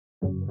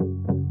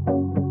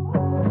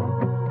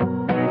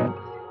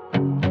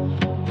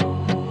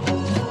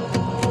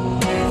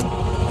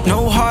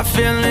my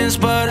feelings,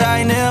 but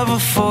I never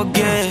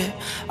forget.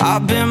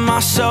 I've been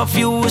myself,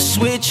 you were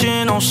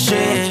switching on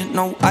shit.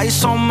 No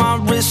ice on my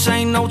wrist,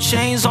 ain't no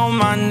chains on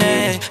my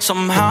neck.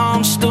 Somehow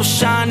I'm still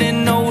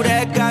shining, know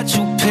that got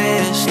you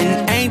pissed.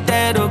 And ain't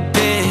that a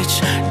bitch?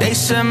 They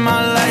said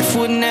my life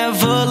would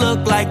never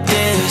look like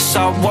this.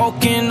 I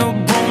walk in the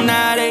room,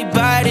 now they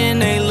biting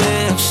their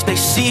lips. They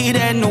see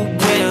that new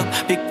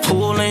whip, big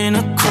pool in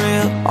a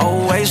crib.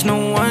 Always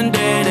knew one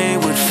day they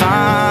would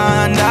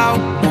find out.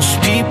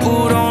 Most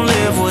people don't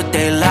live what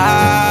they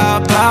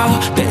lie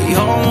about. They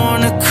all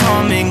wanna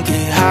come and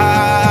get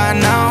high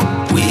now.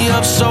 We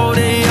up so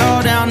they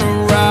all down to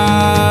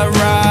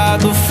ride.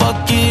 But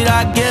fuck it,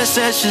 I guess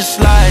that's just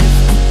life.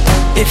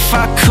 If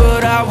I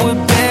could, I would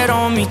bet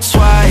on me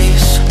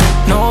twice.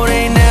 No,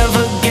 they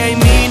never gave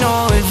me no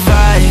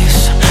advice.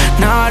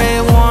 Now they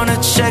wanna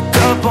check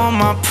up on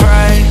my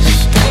price.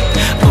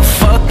 But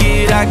fuck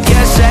it, I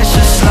guess that's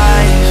just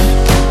life.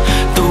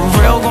 The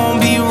real gon'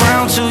 be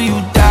around till you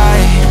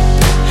die.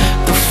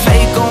 The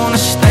fake gonna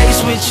stay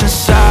switching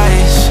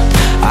sides.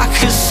 I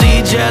could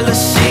see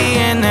jealousy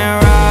in their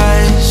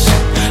eyes.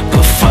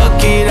 But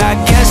fuck it, I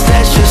guess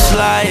that's just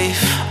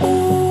life.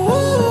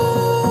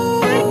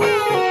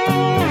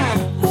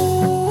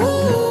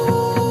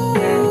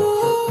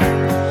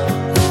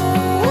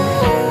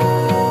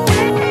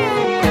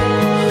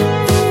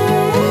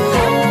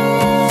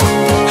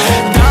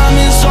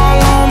 Diamonds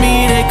all on me,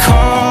 they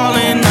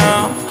calling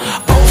now.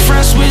 Old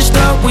friends switched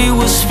up, we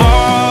was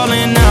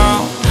falling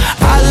out.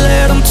 I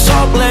let them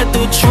talk, let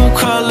the true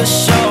colors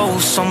show.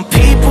 Some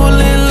people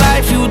in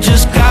life you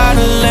just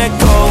gotta let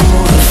go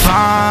to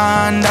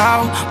find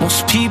out.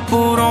 Most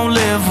people don't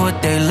live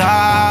what they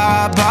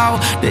lie about.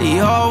 They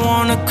all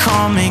wanna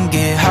come and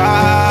get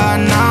high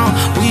now.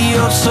 We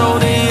up so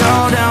they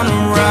all down to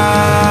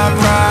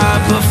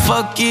ride. But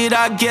fuck it,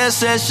 I guess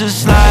that's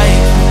just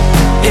life.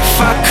 If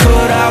I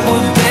could, I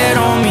would bet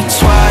on me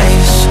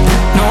twice.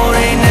 No,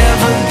 they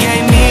never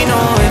gave me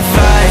no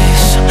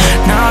advice.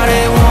 Now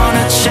they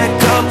wanna check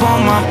up on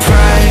my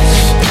price.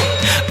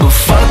 But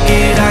fuck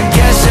it, I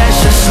guess that's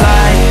just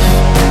life.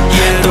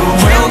 Yeah, the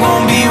real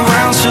gon' be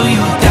around till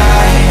you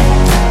die.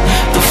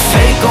 The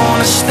fake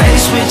gonna stay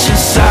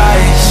switching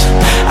sides.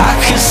 I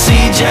could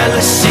see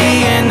jealousy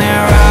in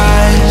their eyes.